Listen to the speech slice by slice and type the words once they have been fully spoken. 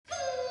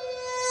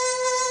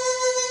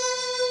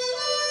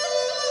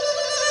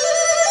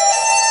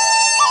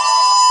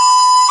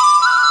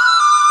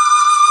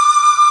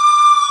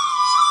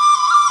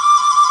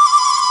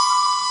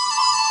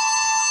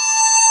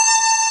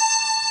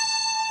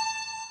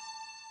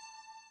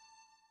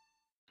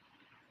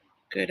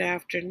Good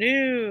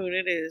afternoon.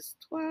 It is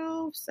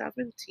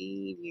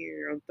 12:17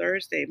 here on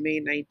Thursday, May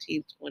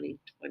 19th,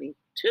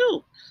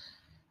 2022.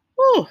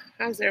 Whew,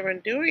 how's everyone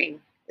doing?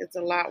 It's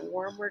a lot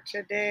warmer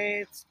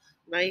today. It's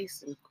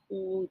nice and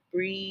cool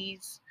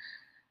breeze.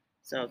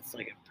 So it's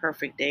like a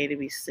perfect day to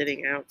be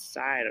sitting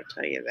outside, I'll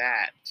tell you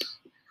that.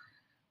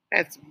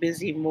 That's a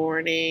busy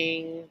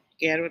morning.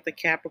 Again, with the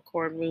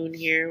Capricorn moon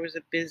here, it was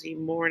a busy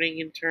morning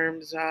in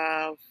terms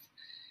of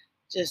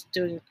just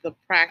doing the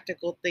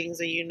practical things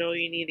that you know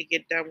you need to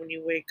get done when you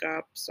wake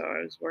up. So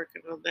I was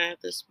working on that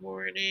this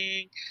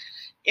morning.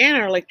 And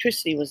our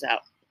electricity was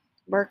out.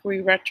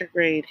 Mercury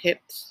retrograde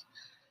hit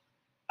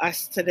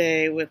us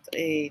today with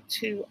a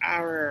 2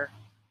 hour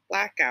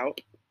blackout.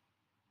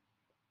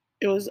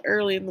 It was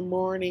early in the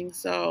morning,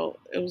 so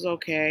it was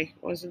okay.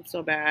 It wasn't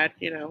so bad.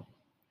 Because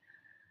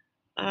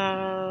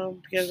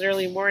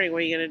early morning, what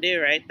are you gonna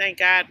do, right? Thank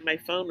God my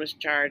phone was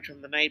charged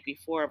from the night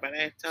before, but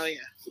I tell you,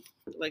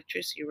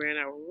 electricity ran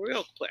out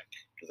real quick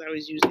because I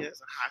was using it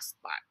as a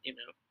hotspot.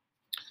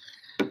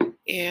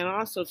 And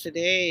also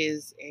today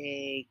is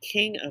a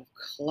King of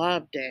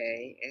Club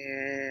day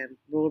and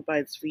ruled by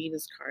its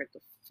Venus card,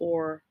 the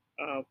Four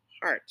of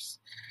Hearts.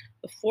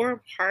 The Four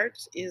of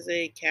Hearts is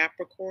a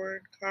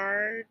Capricorn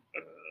card.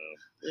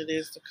 It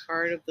is the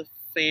card of the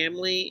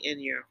family and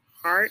your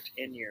heart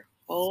and your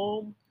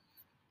home.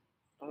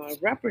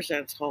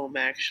 Represents home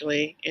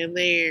actually, and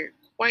they're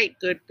quite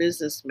good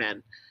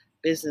businessmen,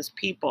 business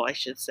people, I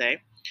should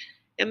say.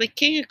 And the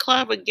King of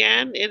Club,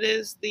 again, it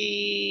is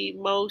the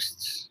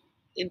most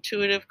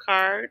intuitive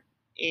card.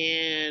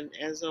 And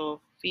as a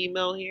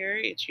female here,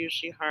 it's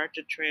usually hard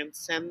to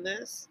transcend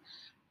this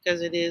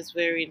because it is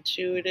very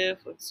intuitive.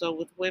 And so,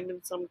 with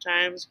women,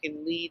 sometimes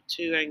can lead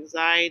to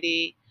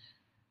anxiety,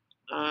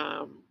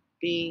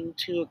 being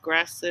too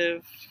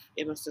aggressive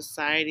in a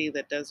society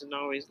that doesn't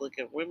always look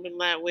at women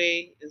that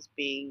way as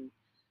being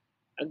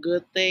a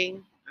good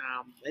thing.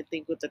 I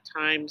think with the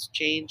times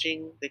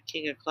changing, the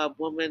King of Club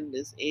woman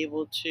is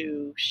able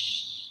to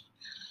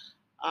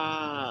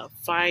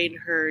find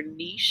her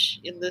niche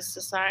in this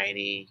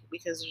society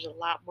because there's a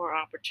lot more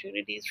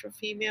opportunities for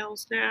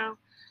females now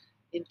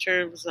in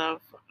terms of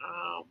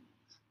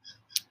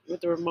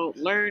with remote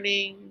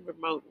learning,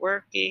 remote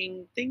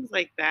working, things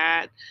like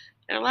that.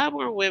 And a lot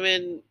more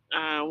women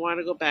want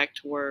to go back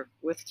to work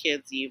with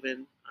kids,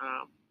 even.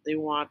 They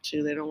want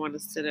to, they don't want to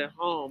sit at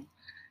home.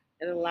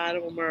 And a lot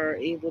of them are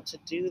able to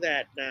do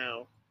that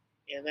now.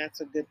 And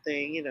that's a good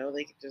thing.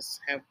 They can just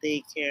have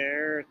daycare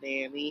or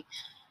nanny.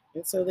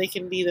 And so they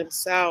can be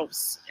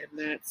themselves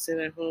and not sit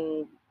at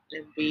home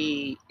and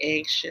be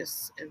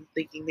anxious and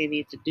thinking they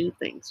need to do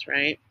things,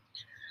 right?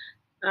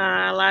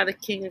 A lot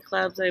of King of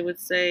Clubs, I would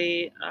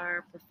say,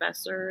 are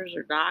professors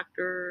or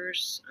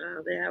doctors.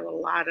 They have a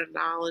lot of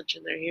knowledge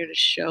and they're here to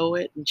show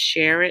it and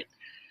share it.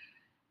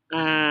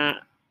 Uh,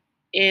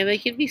 and they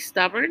can be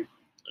stubborn.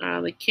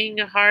 The King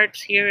of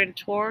Hearts here in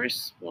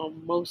Taurus will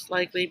most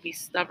likely be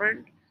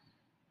stubborn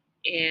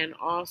and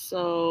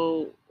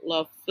also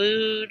love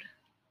food,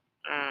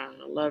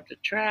 love to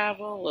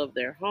travel, love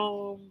their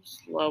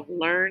homes, love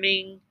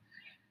learning.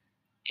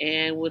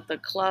 And with the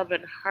club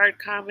and heart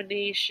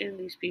combination,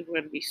 these people are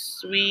going to be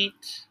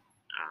sweet.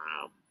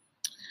 Um,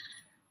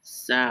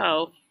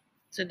 so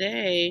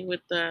today,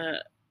 with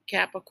the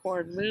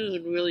Capricorn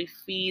moon, really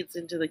feeds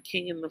into the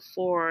King and the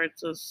Four.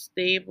 It's a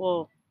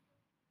stable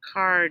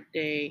card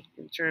day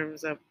in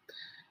terms of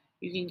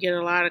you can get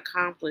a lot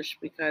accomplished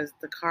because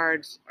the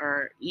cards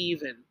are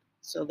even.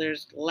 So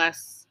there's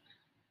less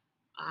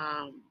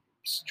um,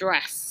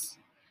 stress.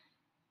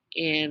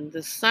 And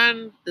the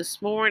sun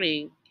this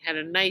morning had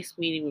a nice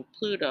meeting with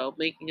Pluto,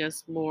 making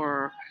us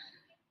more,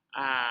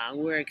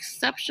 we're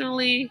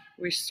exceptionally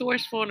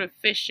resourceful and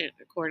efficient,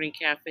 according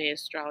to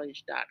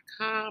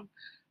cafeastrology.com.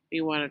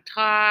 We want to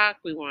talk,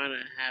 we want to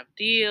have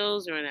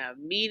deals, we want to have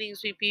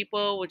meetings with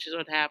people, which is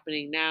what's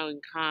happening now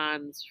in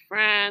Cannes,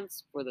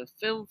 France, for the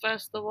film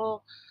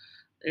festival.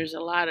 There's a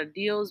lot of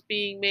deals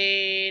being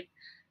made.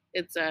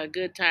 It's a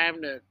good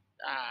time to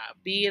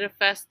be at a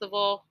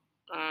festival.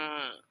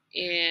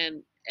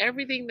 And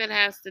everything that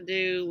has to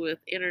do with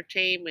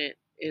entertainment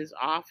is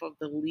off of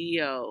the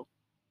Leo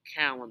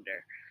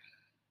calendar.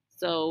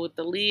 So, with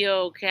the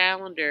Leo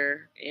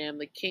calendar and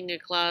the King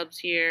of Clubs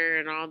here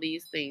and all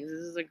these things, this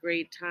is a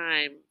great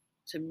time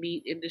to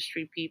meet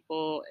industry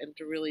people and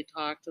to really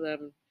talk to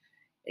them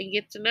and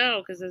get to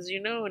know. Because, as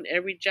you know, in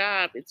every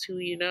job, it's who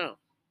you know,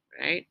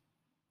 right?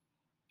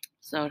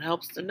 So it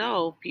helps to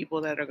know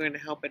people that are going to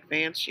help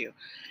advance you.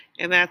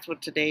 And that's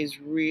what today's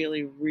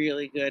really,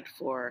 really good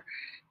for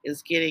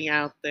is getting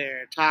out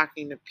there,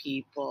 talking to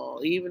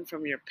people, even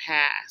from your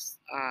past.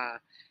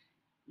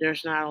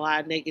 There's not a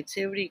lot of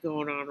negativity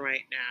going on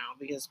right now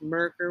because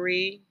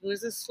Mercury,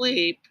 who's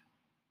asleep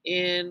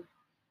in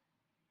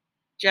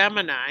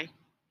Gemini,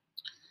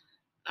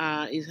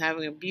 is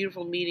having a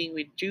beautiful meeting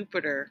with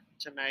Jupiter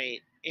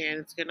tonight. And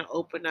it's going to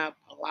open up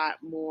a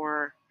lot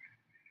more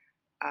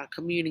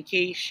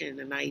communication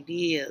and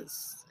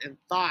ideas and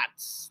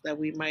thoughts that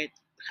we might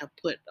have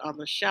put on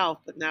the shelf,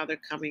 but now they're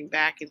coming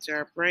back into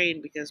our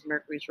brain because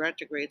Mercury's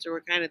retrograde. So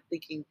we're kind of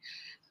thinking,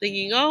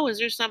 oh, is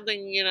there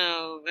something,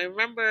 I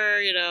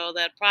remember,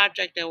 that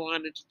project I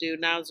wanted to do.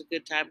 Now's a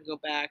good time to go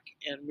back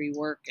and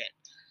rework it.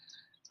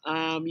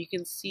 You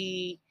can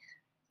see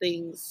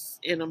things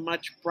in a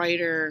much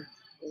brighter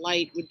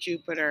light with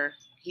Jupiter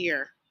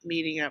here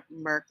meeting up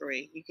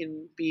Mercury. You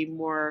can be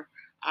more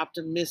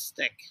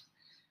optimistic.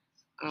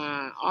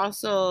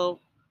 Also,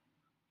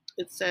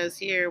 it says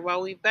here,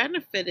 while we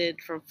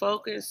benefited from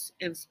focus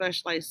and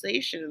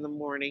specialization in the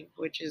morning,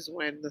 which is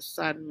when the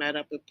sun met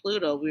up with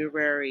Pluto, we were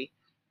very,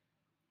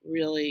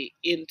 really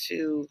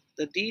into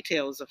the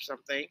details of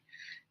something.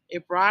 A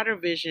broader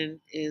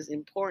vision is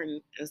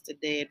important as the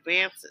day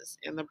advances,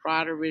 and the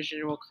broader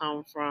vision will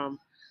come from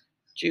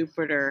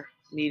Jupiter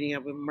meeting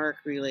up with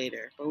Mercury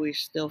later, but we're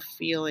still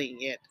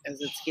feeling it as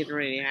it's getting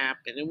ready to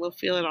happen. And we'll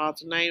feel it all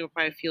tonight. We'll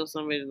probably feel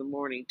some of it in the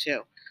morning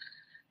too.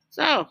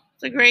 So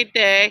it's a great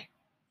day.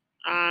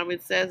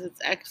 It says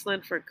it's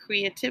excellent for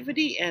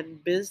creativity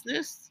and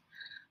business,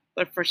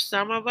 but for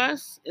some of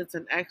us, it's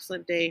an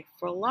excellent day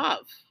for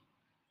love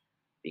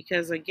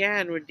because,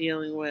 again, we're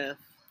dealing with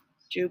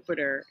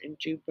Jupiter, and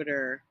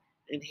Jupiter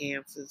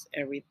enhances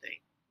everything,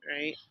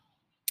 right?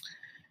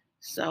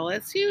 So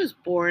let's see who's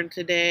born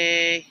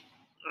today.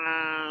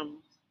 Um,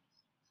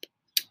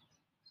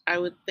 I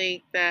would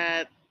think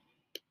that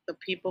the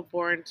people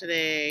born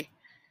today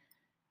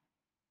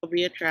will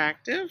be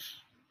attractive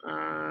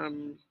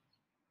um,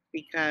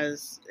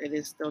 because it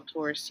is still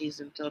Taurus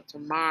season till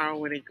tomorrow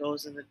when it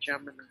goes into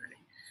Gemini.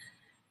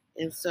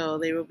 And so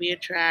they will be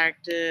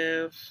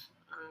attractive.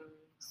 Um,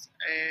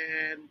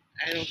 and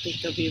I don't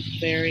think there'll be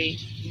very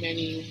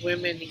many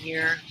women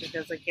here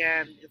because,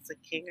 again, it's a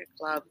king of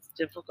clubs. It's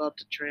difficult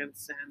to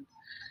transcend.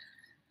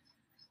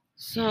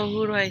 So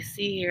who do I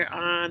see here?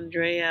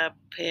 Andrea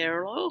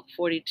Pirlo,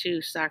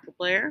 42, soccer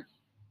player.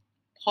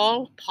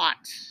 Paul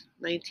Pot,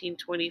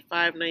 1925,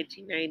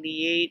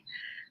 1998,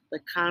 the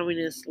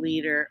communist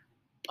leader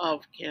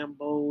of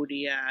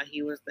Cambodia.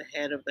 He was the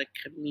head of the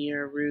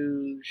Khmer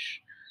Rouge,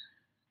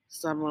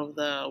 some of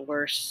the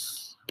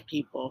worst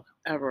people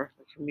ever,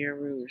 the Khmer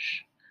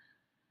Rouge.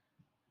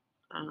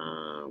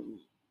 Um,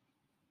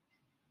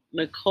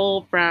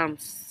 Nicole Brown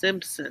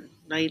Simpson,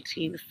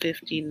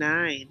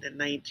 1959 to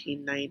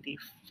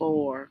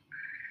 1994.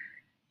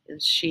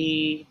 And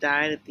she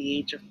died at the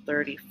age of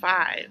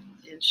 35.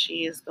 And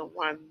she is the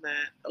one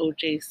that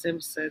O.J.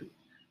 Simpson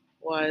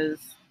was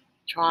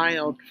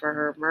trialed for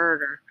her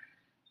murder.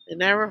 They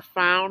never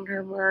found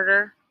her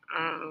murder,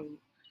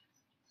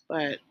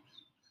 but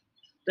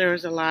there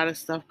was a lot of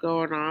stuff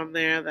going on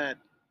there that,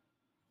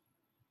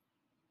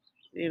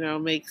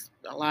 makes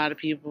a lot of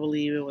people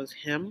believe it was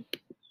him.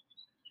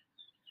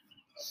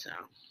 So,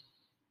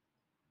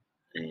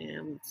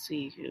 and let's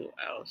see who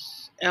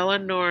else.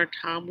 Eleanor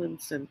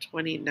Tomlinson,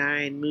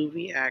 29,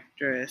 movie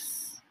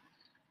actress.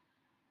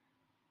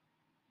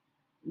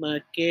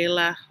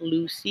 Michaela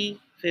Lucy,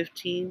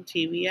 15,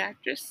 TV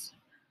actress.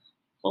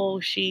 Ho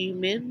Chi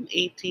Minh,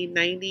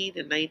 1890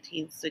 to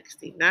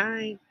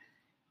 1969.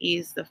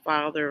 He's the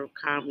father of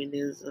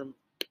communism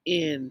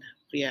in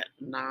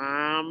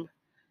Vietnam.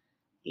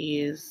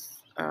 He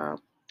is uh,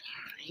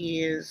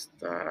 he is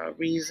the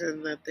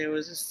reason that there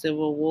was a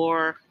civil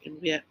war in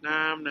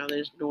Vietnam. Now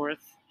there's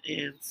North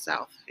and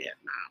South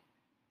Vietnam.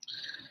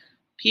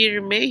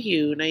 Peter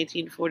Mayhew,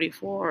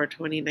 1944 or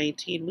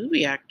 2019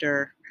 movie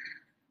actor.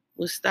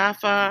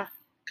 Mustafa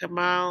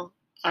Kemal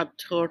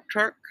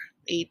Ataturk,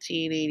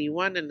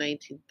 1881 to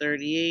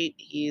 1938.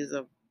 He is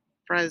a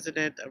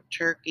president of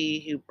Turkey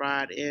who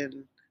brought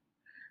in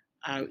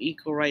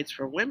equal rights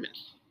for women.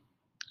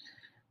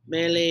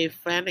 Mele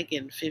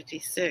Flanagan,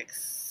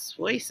 56,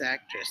 voice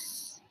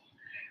actress.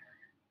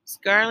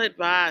 Scarlett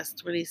Voss,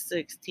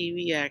 26,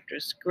 TV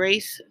actress.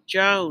 Grace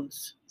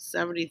Jones,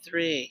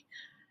 73,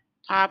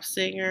 pop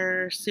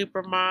singer,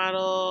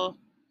 supermodel,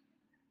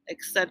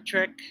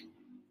 eccentric,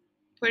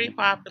 pretty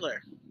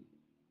popular.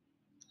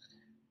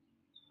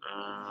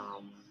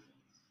 Um,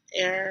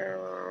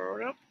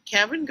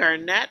 Kevin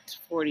Garnett,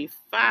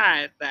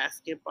 45,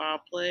 basketball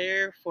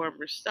player,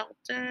 former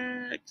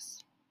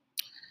Celtics.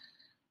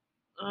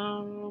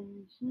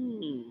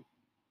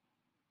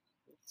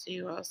 Let's see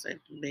who else I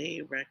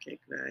may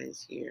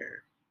recognize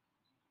here.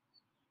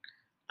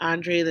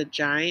 Andre the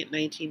Giant,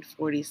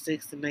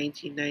 1946 to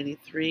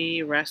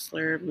 1993,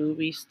 wrestler,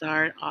 movie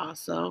star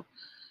also.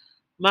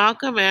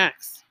 Malcolm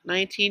X,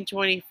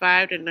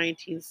 1925 to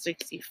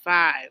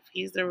 1965.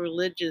 He's the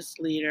religious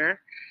leader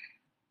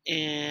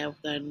of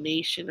the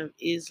Nation of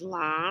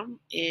Islam,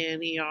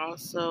 and he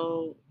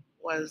also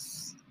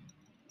was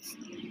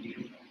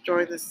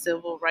during the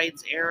civil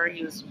rights era.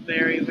 He was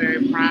very,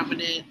 very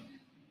prominent,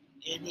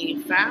 and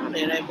he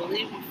founded, I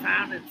believe, he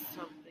founded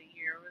something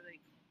here, where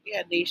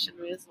yeah, Nation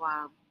of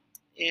Islam,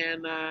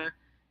 and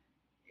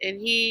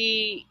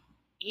he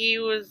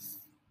was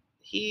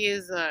he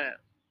is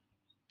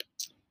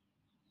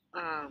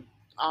um,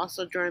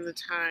 also during the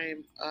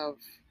time of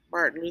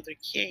Martin Luther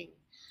King.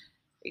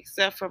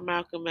 except for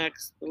Malcolm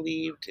X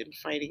believed in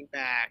fighting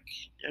back,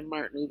 and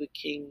Martin Luther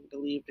King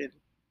believed in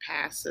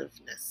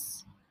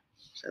passiveness.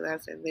 So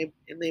that's and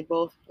they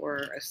both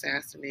were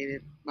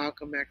assassinated.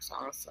 Malcolm X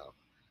also.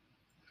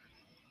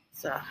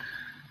 So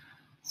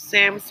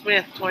Sam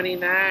Smith,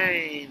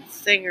 29,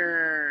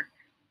 singer,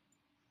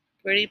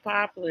 pretty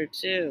popular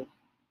too.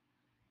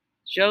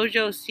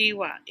 JoJo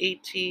Siwa,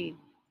 18.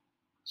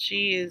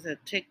 She is a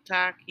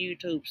TikTok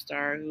YouTube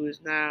star who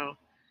is now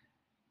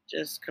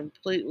just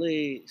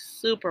completely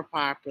super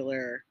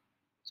popular.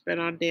 She's been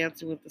on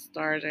Dancing with the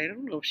Stars. I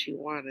don't know if she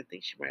won. I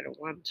think she might have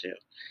won too.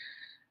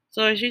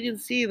 So as you can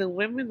see, the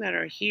women that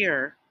are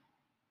here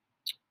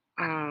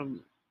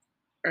um,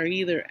 are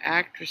either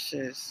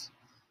actresses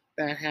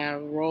that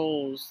have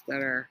roles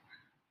that are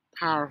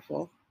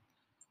powerful,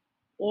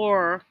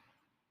 or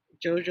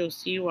JoJo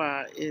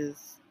Siwa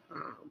is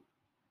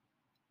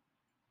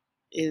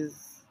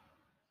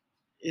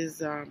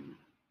is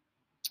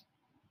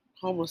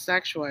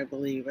homosexual, I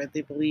believe.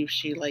 They believe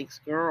she likes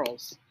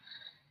girls,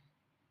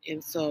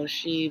 and so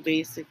she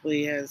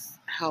basically has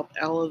helped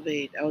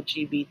elevate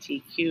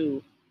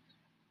LGBTQ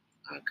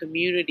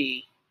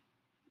community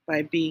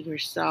by being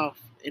herself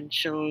and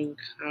showing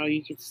how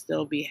you can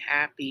still be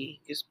happy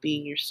just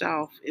being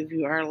yourself if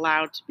you are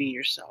allowed to be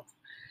yourself.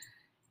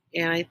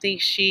 And I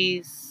think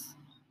she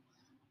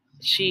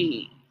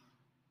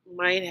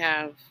might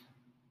have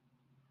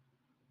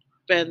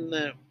been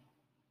the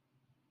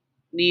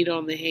needle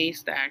in the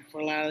haystack for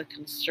a lot of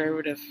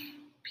conservative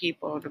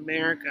people in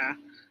America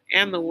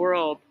and the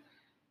world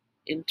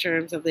in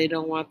terms of they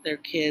don't want their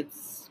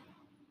kids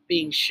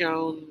being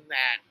shown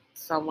that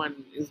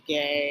someone is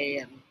gay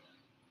and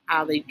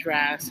how they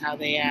dress, how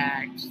they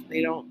act.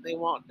 They don't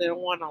want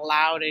to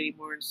allow it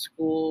anymore in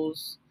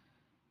schools.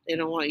 They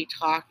don't want you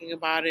talking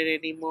about it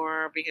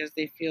anymore because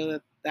they feel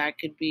that that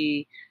could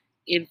be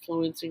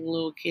influencing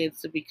little kids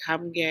to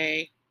become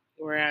gay.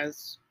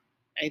 Whereas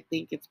I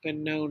think it's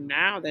been known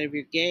now that if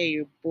you're gay,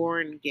 you're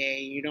born gay.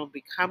 You don't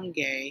become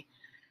gay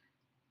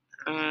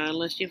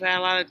unless you've had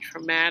a lot of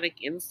traumatic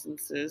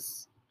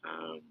instances.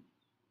 Um,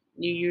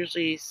 you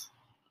usually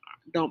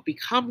don't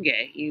become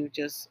gay. You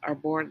just are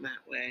born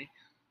that way.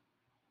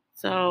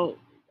 So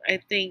I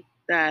think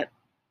that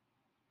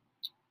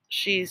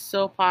she's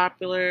so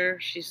popular.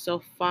 She's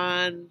so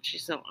fun.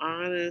 She's so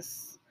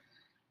honest.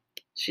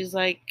 She's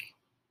like,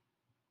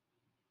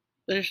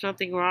 there's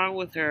nothing wrong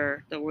with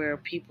her that where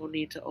people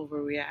need to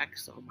overreact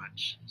so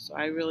much. So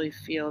I really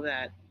feel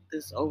that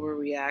this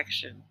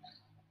overreaction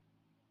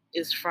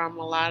is from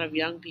a lot of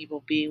young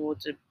people being able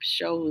to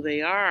show who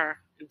they are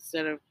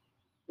instead of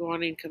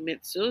wanting to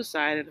commit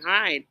suicide and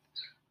hide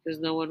because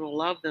no one will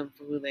love them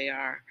for who they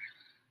are.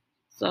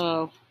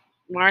 So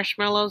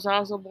Marshmallow's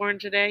also born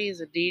today.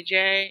 He's a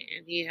DJ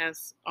and he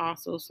has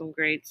also some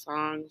great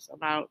songs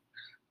about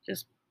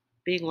just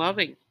being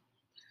loving.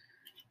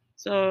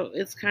 So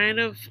it's kind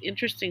of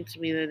interesting to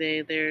me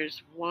today.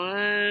 There's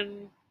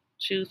one,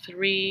 two,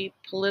 three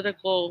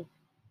political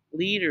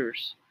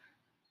leaders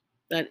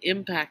that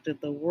impacted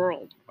the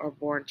world are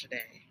born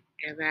today.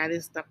 And that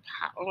is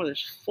oh,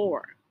 there's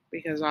four,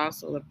 because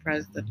also the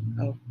president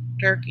of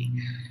Turkey.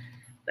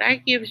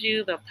 That gives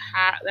you the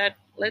power, that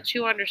lets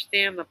you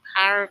understand the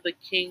power of the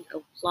king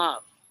of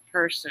club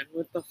person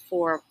with the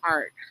four of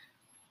heart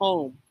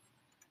home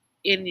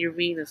in your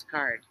Venus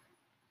card.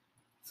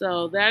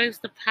 So that is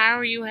the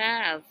power you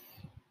have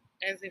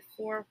as a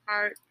four of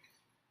heart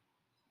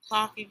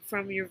talking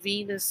from your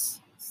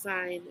Venus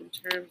sign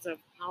in terms of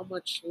how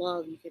much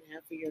love you can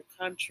have for your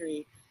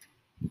country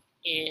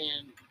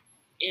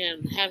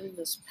and having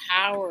this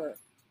power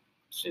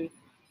to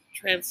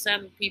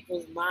transcend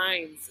people's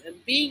minds and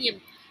being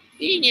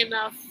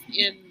enough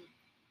in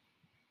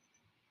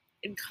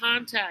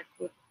contact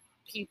with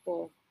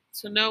people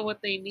to know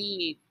what they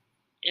need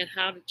and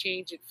how to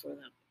change it for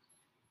them.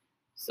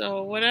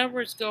 So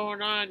whatever's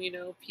going on,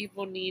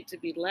 people need to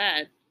be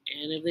led.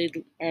 And if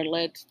they are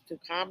led to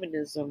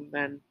communism,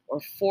 then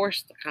or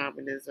forced to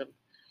communism,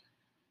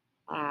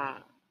 uh,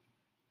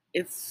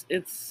 it's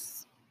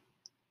it's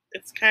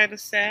kind of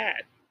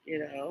sad.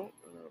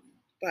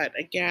 But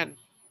again,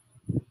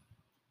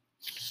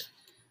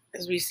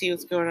 as we see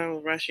what's going on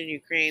with Russia and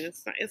Ukraine,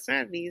 it's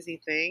not an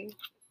easy thing.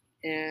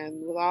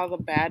 And with all the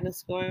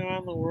badness going on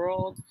in the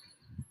world,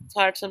 it's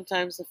hard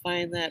sometimes to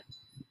find that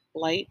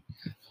light,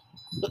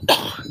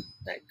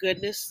 that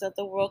goodness that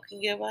the world can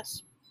give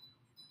us.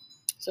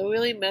 So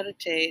really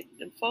meditate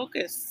and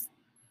focus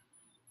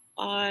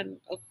on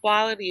a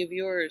quality of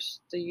yours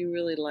that you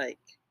really like,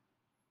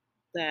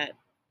 that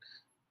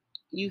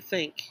you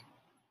think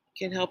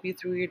can help you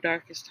through your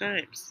darkest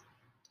times.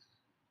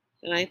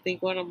 And I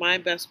think one of my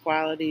best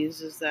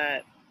qualities is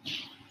that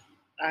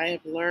I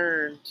have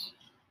learned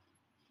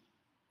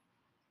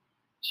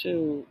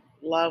to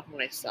love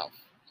myself.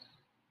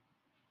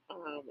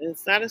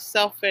 It's not a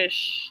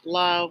selfish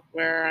love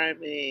where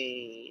I'm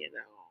a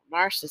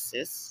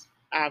narcissist.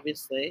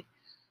 Obviously,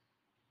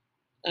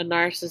 a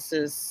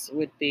narcissist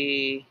would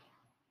be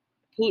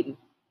Putin,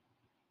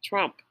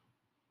 Trump.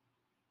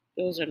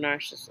 Those are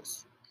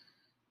narcissists.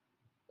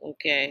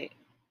 Okay.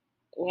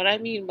 What I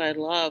mean by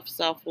love,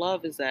 self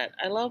love, is that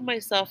I love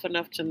myself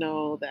enough to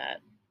know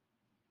that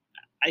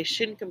I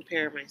shouldn't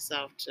compare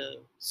myself to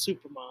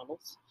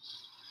supermodels.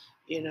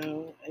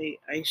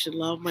 I should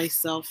love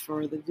myself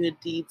for the good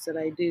deeds that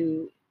I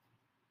do,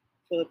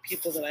 for the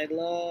people that I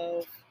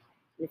love,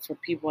 and for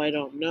people I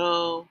don't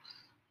know.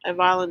 I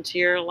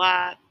volunteer a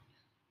lot.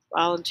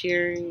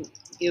 Volunteering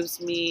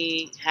gives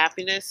me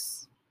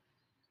happiness.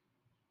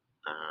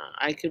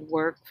 I could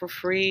work for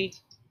free,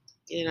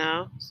 you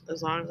know,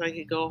 as long as I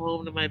could go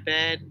home to my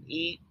bed,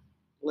 eat,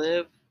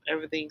 live,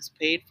 everything's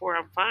paid for,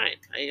 I'm fine.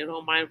 I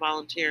don't mind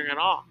volunteering at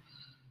all.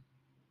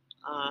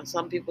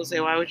 Some people say,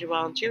 why would you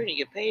volunteer when you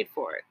get paid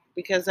for it?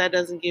 Because that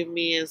doesn't give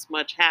me as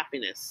much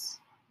happiness.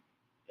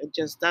 It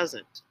just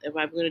doesn't. If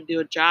I'm going to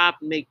do a job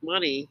and make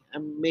money,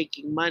 I'm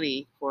making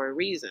money for a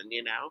reason,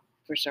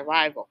 for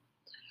survival.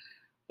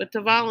 But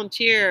to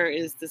volunteer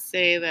is to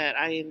say that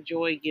I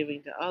enjoy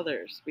giving to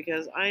others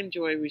because I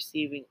enjoy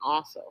receiving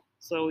also.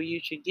 So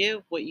you should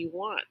give what you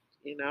want,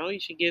 you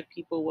should give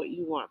people what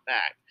you want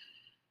back.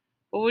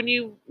 But when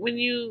you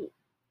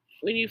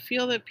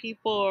feel that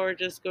people are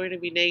just going to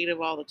be negative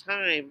all the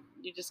time,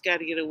 you just got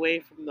to get away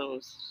from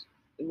those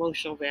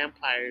emotional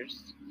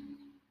vampires,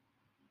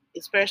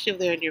 especially if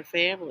they're in your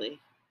family,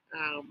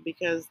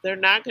 because they're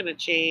not going to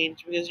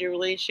change. Because your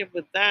relationship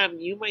with them,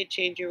 you might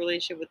change your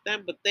relationship with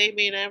them, but they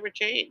may never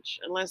change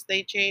unless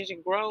they change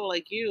and grow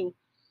like you.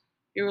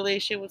 Your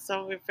relationship with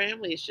some of your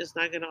family is just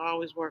not going to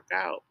always work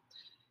out.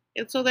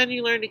 And so then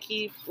you learn to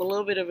keep a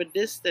little bit of a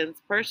distance,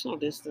 personal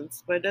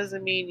distance, but it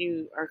doesn't mean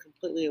you are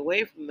completely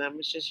away from them.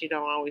 It's just you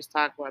don't always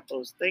talk about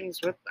those things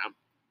with them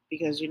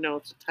because you know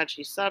it's a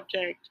touchy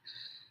subject.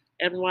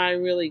 And why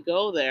really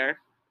go there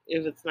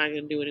if it's not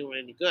going to do anyone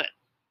any good,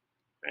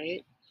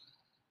 right?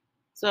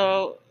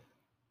 So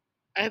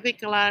I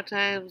think a lot of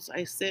times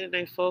I sit and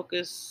I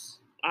focus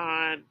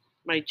on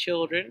my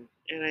children,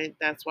 and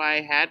that's why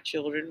I had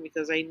children,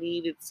 because I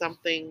needed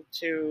something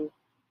to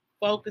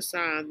focus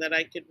on that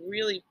I could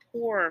really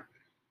pour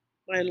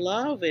my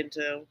love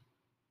into,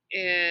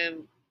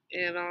 and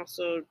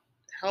also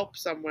help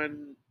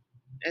someone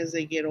as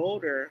they get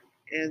older,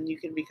 and you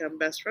can become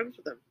best friends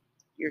with them,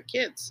 your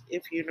kids,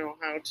 if you know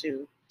how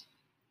to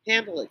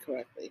handle it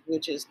correctly,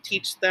 which is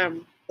teach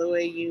them the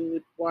way you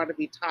would want to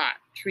be taught,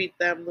 treat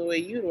them the way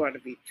you'd want to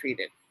be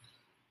treated.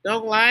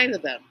 Don't lie to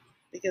them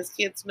because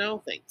kids know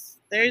things.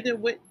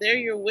 They're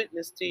your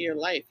witness to your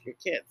life, your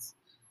kids.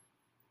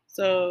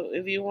 So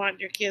if you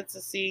want your kids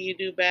to see you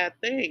do bad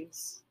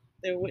things,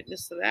 they're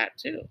witness to that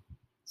too.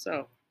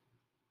 So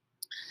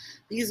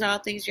these are all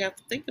things you have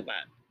to think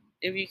about.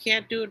 If you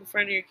can't do it in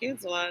front of your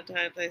kids, a lot of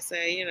times I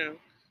say, if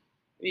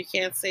you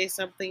can't say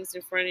some things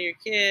in front of your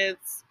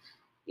kids,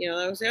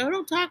 I would say, oh,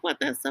 don't talk about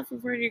that stuff in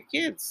front of your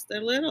kids.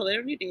 They're little. They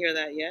don't need to hear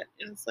that yet.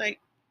 And it's like,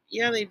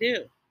 yeah, they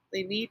do.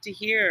 They need to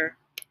hear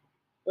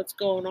what's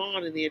going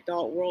on in the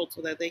adult world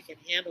so that they can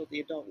handle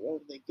the adult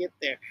world when they get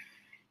there.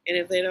 And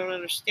if they don't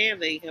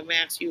understand, they come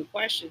ask you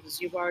questions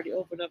because you've already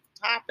opened up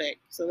the topic,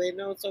 so they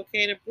know it's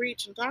okay to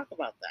preach and talk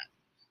about that.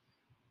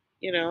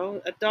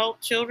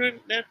 Adult children,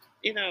 that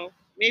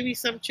maybe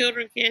some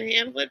children can't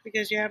handle it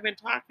because you haven't been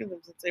talking to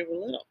them since they were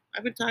little.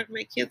 I've been talking to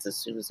my kids as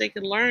soon as they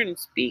can learn and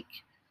speak.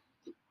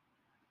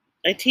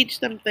 I teach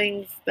them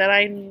things that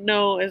I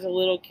know as a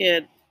little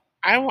kid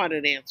I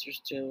wanted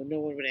answers to, and no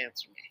one would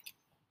answer me.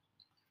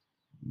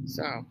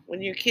 So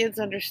when your kids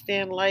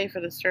understand life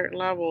at a certain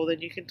level, then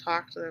you can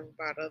talk to them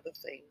about other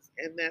things,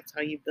 and that's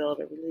how you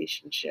build a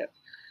relationship.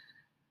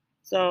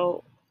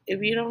 So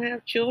if you don't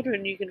have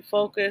children, you can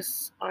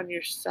focus on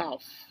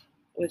yourself,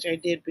 which I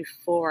did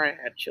before I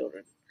had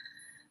children.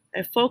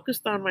 I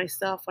focused on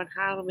myself, on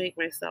how to make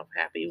myself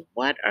happy.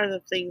 What are the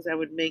things that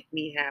would make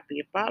me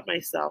happy about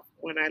myself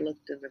when I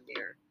looked in the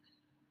mirror?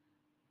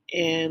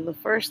 And the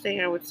first thing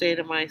I would say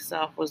to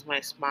myself was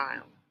my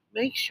smile.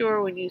 Make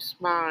sure when you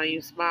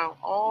smile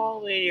all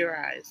the way to your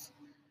eyes,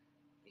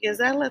 because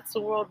that lets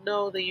the world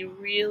know that you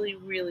really,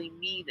 really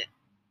mean it.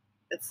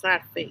 It's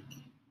not fake.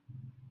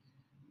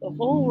 The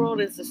whole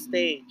world is a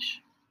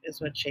stage, is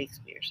what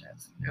Shakespeare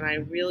says. And I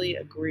really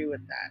agree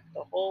with that.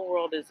 The whole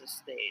world is a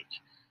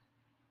stage.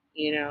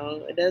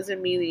 It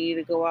doesn't mean that you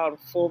need to go out in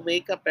full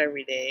makeup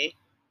every day.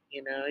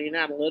 You're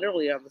not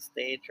literally on the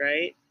stage,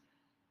 right?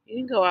 You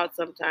can go out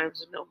sometimes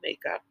with no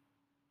makeup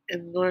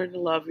and learn to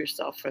love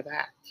yourself for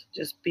that.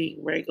 Just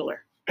being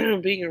regular,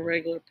 being a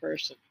regular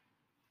person.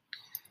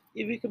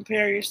 If you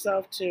compare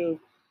yourself to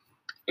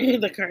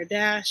the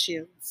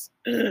Kardashians,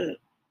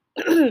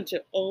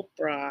 to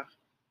Oprah,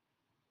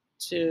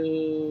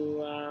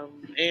 to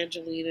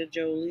Angelina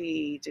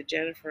Jolie, to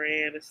Jennifer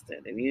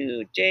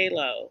Aniston, J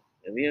Lo,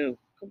 if you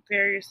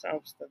compare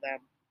yourselves to them,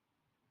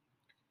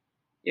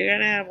 you're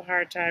gonna have a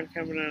hard time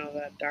coming out of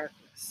that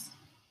darkness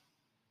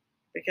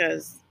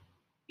because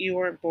you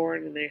weren't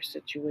born in their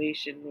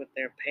situation with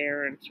their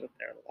parents, with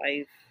their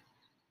life.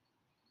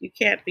 You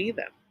can't be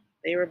them.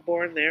 They were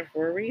born there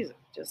for a reason,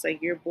 just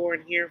like you're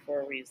born here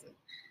for a reason.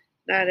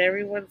 Not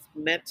everyone's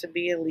meant to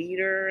be a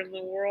leader in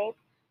the world,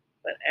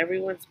 but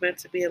everyone's meant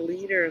to be a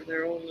leader in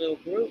their own little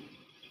group.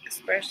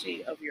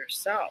 especially of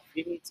yourself.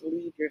 You need to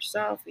lead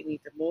yourself. You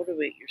need to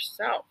motivate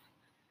yourself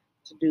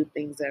to do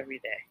things every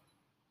day.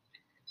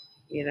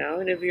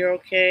 And if you're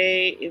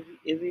okay, if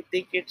you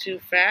think you're too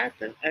fat,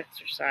 then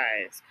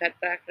exercise. Cut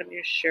back on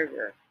your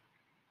sugar.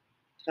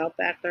 Cut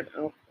back on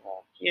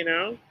alcohol.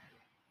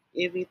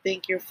 If you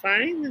think you're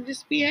fine, then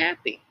just be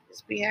happy.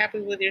 Just be happy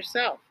with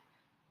yourself.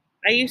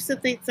 I used to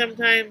think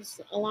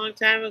sometimes a long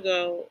time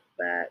ago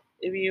that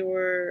if you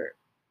were,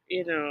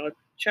 a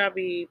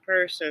chubby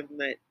person,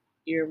 that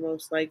you're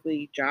most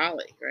likely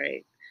jolly,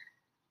 right?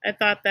 I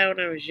thought that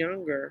when I was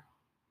younger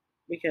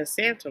because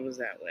Santa was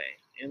that way.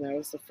 And that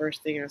was the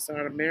first thing I saw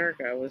in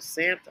America was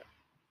Santa.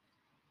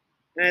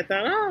 And I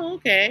thought, oh,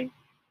 okay.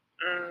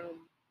 Um,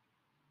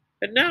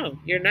 but no,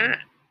 you're not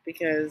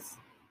because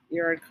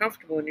you're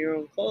uncomfortable in your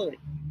own clothing.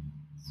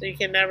 So you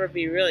can never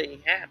be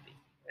really happy,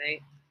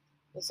 right?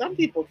 Well, some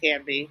people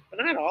can be,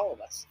 but not all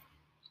of us.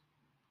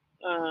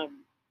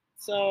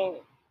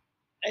 So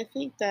I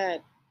think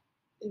that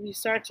if you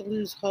start to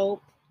lose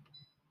hope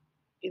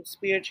in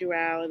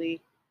spirituality,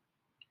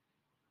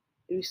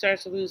 if you start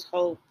to lose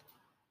hope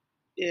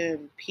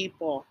in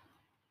people,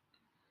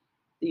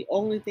 the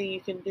only thing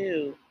you can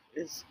do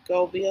is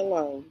go be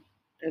alone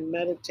and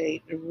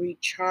meditate and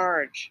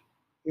recharge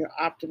your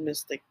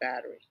optimistic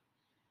battery.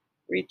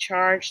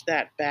 Recharge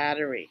that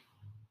battery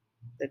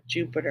that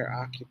Jupiter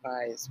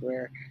occupies,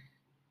 where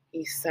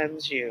he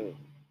sends you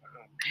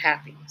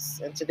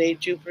happiness. And today,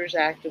 Jupiter's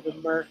active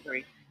with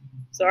Mercury.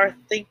 So our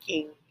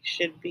thinking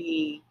should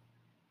be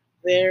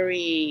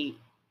very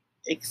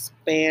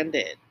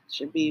expanded,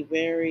 should be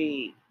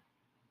very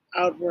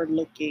outward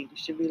looking,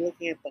 should be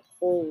looking at the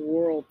whole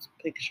world's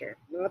picture,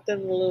 not the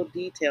little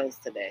details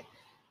today.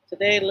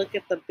 Today, look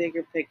at the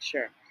bigger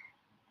picture.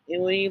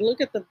 And when you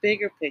look at the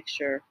bigger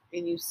picture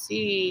and you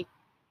see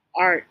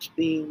art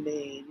being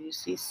made, you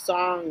see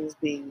songs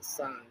being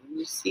sung,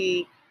 you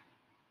see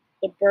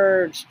the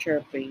birds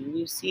chirping,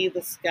 you see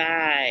the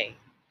sky,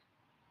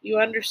 you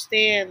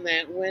understand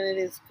that when it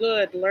is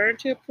good, learn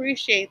to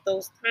appreciate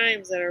those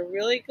times that are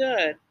really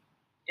good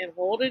and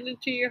hold it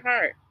into your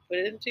heart. Put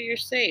it into your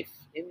safe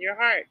in your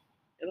heart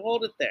and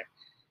hold it there.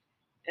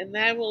 And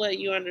that will let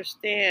you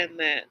understand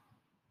that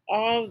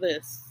all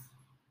this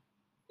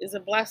is a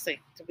blessing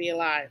to be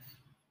alive.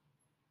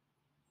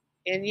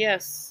 And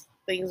yes,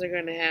 things are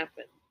going to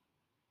happen.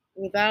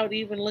 Without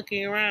even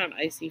looking around,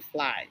 I see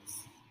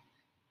flies,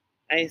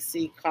 I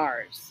see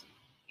cars.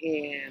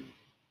 And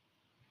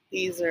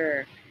these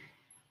are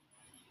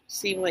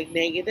seem like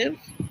negative,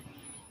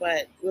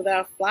 but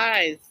without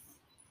flies,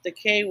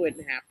 decay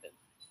wouldn't happen,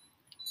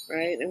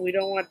 right? And we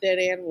don't want dead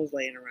animals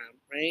laying around,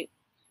 right?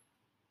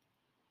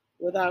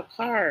 Without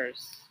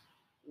cars,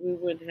 we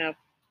wouldn't have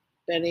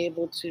been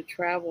able to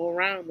travel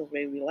around the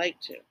way we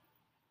like to.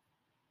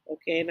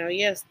 Okay, now,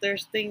 yes,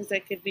 there's things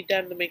that could be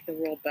done to make the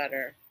world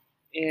better.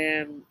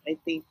 And I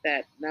think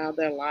that now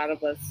that a lot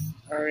of us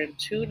are in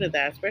tune to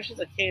that, especially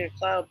the King of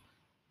Club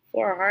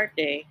for a Heart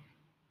Day,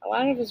 a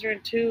lot of us are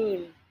in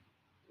tune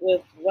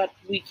with what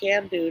we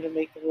can do to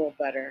make the world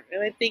better.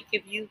 And I think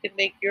if you can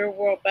make your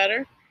world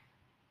better,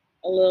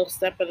 a little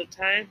step at a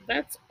time,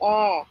 that's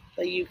all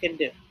that you can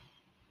do.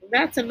 And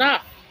that's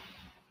enough.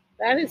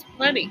 That is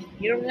plenty.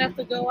 You don't have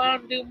to go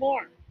out and do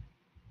more.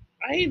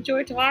 I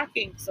enjoy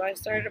talking, so I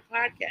started a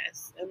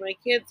podcast. And my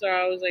kids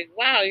are always like,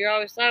 wow, you're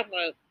always talking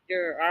about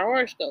our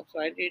horoscope,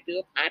 so I need to do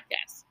a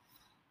podcast.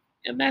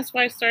 And that's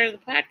why I started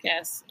the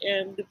podcast.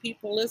 And do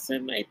people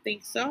listen? I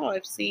think so.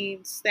 I've seen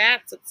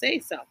stats that say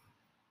so.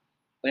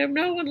 But if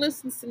no one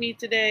listens to me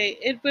today,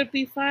 it would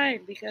be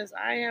fine because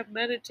I have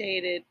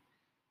meditated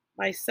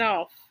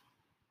myself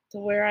to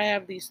where I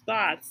have these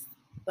thoughts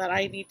that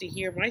I need to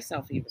hear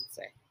myself even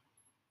say.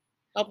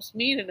 Helps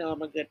me to know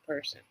I'm a good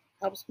person.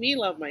 Helps me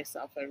love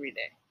myself every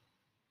day.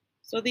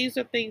 So these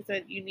are things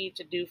that you need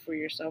to do for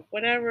yourself,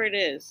 whatever it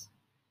is.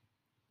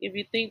 If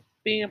you think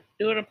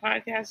doing a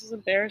podcast is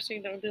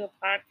embarrassing, don't do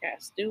a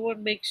podcast. Do what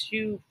makes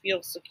you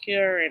feel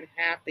secure and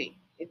happy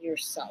in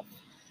yourself.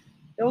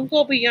 Don't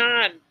go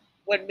beyond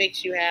what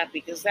makes you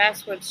happy because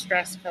that's when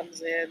stress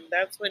comes in.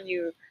 That's when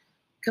you're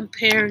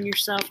comparing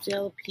yourself to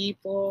other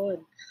people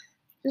and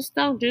just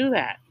don't do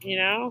that,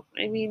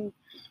 I mean,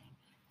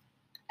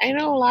 I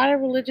know a lot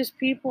of religious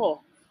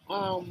people.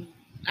 Um,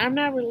 I'm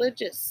not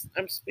religious,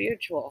 I'm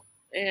spiritual.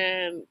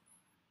 And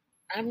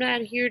I'm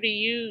not here to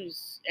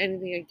use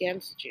anything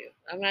against you.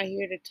 I'm not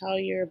here to tell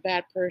you're a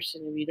bad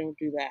person if you don't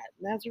do that.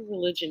 And that's what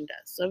religion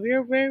does. So if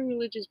you're a very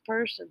religious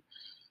person,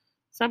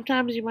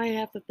 sometimes you might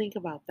have to think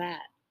about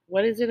that.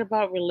 What is it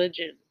about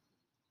religion?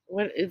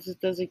 What is it?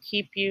 Does it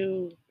keep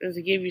you? Does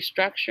it give you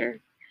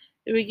structure?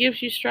 If it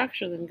gives you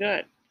structure, then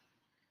good.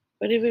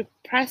 But if it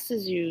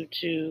presses you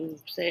to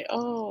say,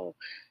 "Oh,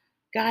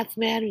 God's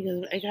mad at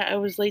me because I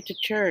was late to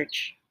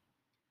church,"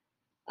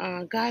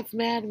 God's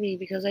mad at me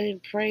because I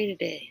didn't pray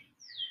today.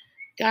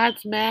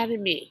 God's mad at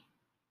me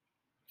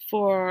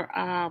for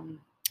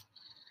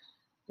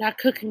not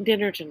cooking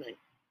dinner tonight.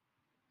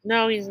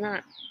 No, he's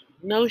not.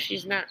 No,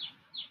 she's not.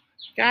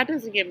 God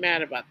doesn't get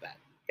mad about that.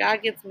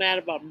 God gets mad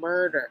about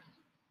murder.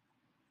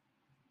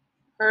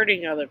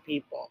 hurting other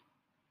people,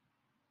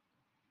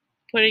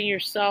 putting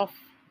yourself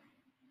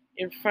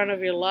in front of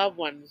your loved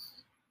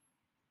ones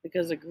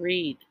because of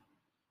greed.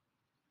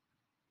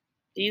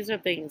 These are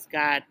things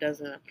God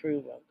doesn't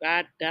approve of.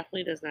 God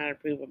definitely does not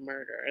approve of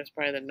murder. It's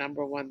probably the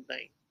number one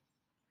thing.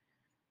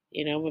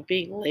 But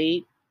being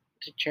late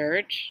to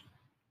church,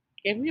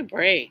 give me a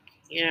break.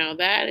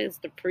 That is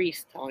the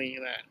priest telling you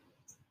that.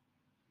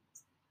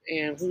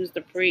 And who's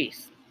the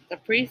priest? The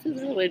priest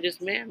is a religious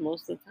man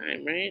most of the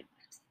time, right?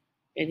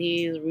 And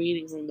he is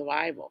reading from the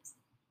Bible.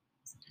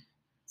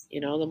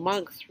 The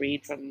monks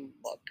read from the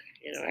book.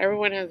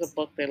 Everyone has a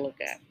book they look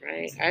at,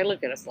 right? I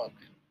look at a book.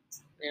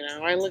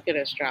 I look at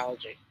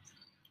astrology.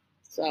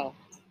 So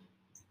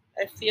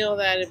I feel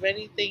that if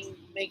anything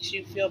makes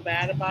you feel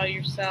bad about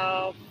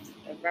yourself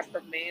and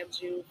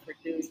reprimands you for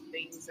doing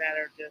things that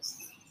are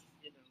just,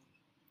 you know,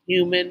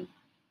 human,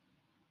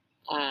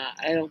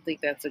 I don't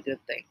think that's a good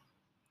thing.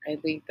 I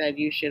think that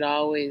you should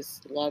always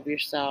love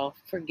yourself,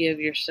 forgive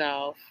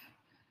yourself,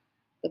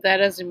 but that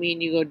doesn't mean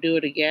you go do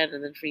it again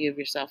and then forgive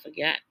yourself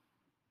again.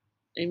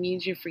 It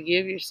means you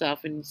forgive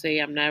yourself and say,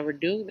 I'm never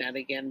doing that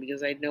again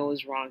because I know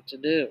it's wrong to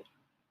do.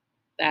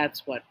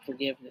 That's what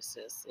forgiveness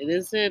is. It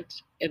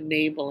isn't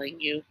enabling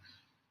you.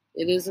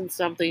 It isn't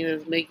something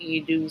that's making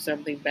you do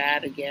something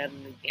bad again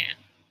and again.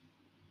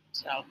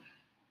 So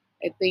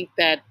I think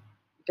that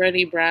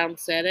Brené Brown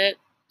said it.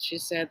 She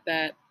said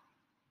that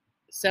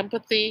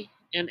sympathy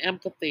and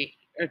empathy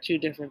are two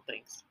different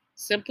things.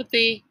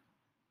 Sympathy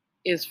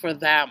is for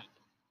them.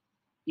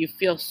 You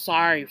feel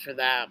sorry for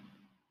them.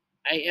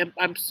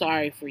 I'm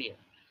sorry for you.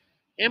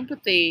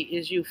 Empathy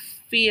is you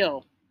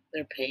feel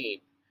their pain.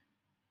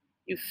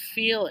 You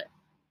feel it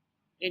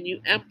and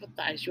you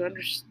empathize. You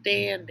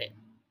understand it.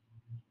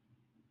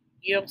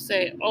 You don't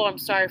say, "Oh, I'm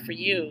sorry for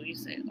you." You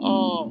say,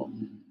 "Oh,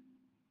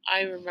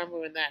 I remember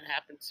when that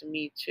happened to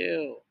me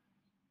too.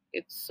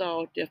 It's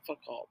so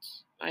difficult.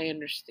 I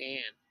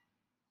understand."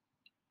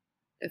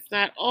 It's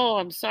not, "Oh,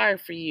 I'm sorry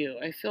for you."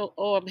 I feel,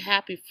 "Oh, I'm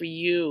happy for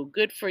you.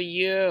 Good for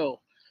you.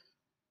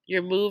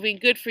 You're moving.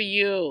 Good for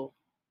you.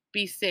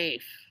 Be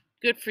safe.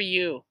 Good for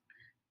you."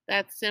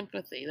 That's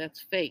sympathy.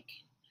 That's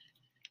fake.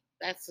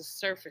 That's the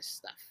surface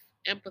stuff.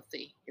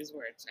 Empathy is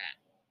where it's at.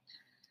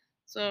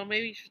 So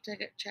maybe you should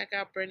check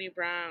out Brené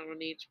Brown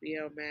on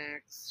HBO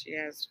Max. She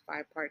has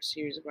 5-part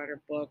series about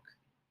her book,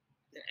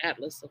 The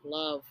Atlas of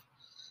Love.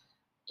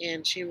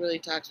 And she really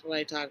talks about what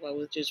I talk about,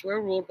 which is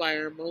we're ruled by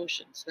our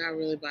emotions, not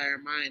really by our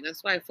mind.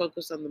 That's why I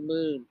focus on the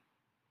moon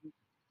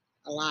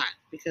a lot,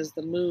 because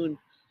the moon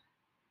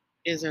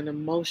is an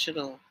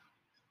emotional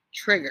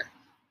trigger.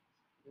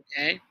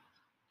 Okay?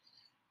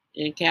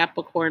 And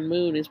Capricorn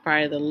moon is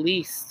probably the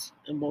least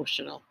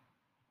emotional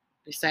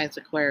besides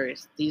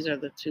Aquarius. These are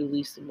the two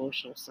least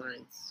emotional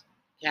signs,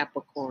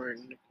 Capricorn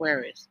and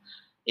Aquarius,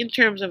 in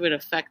terms of it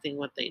affecting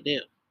what they do.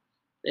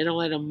 They don't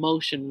let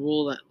emotion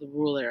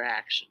rule their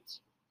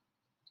actions.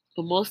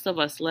 But most of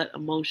us let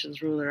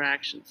emotions rule their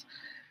actions.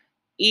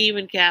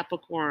 Even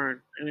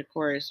Capricorn and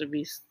Aquarius would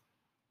be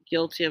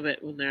guilty of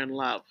it when they're in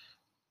love.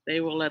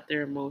 They will let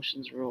their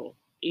emotions rule,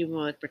 even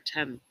though they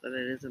pretend that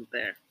it isn't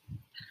there.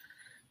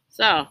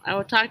 So, I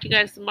will talk to you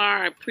guys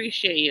tomorrow. I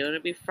appreciate you. It'll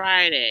be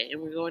Friday,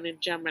 and we're going to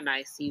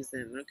Gemini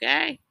season,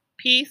 okay?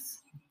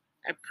 Peace.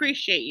 I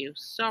appreciate you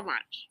so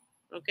much,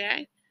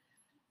 okay?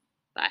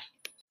 Bye.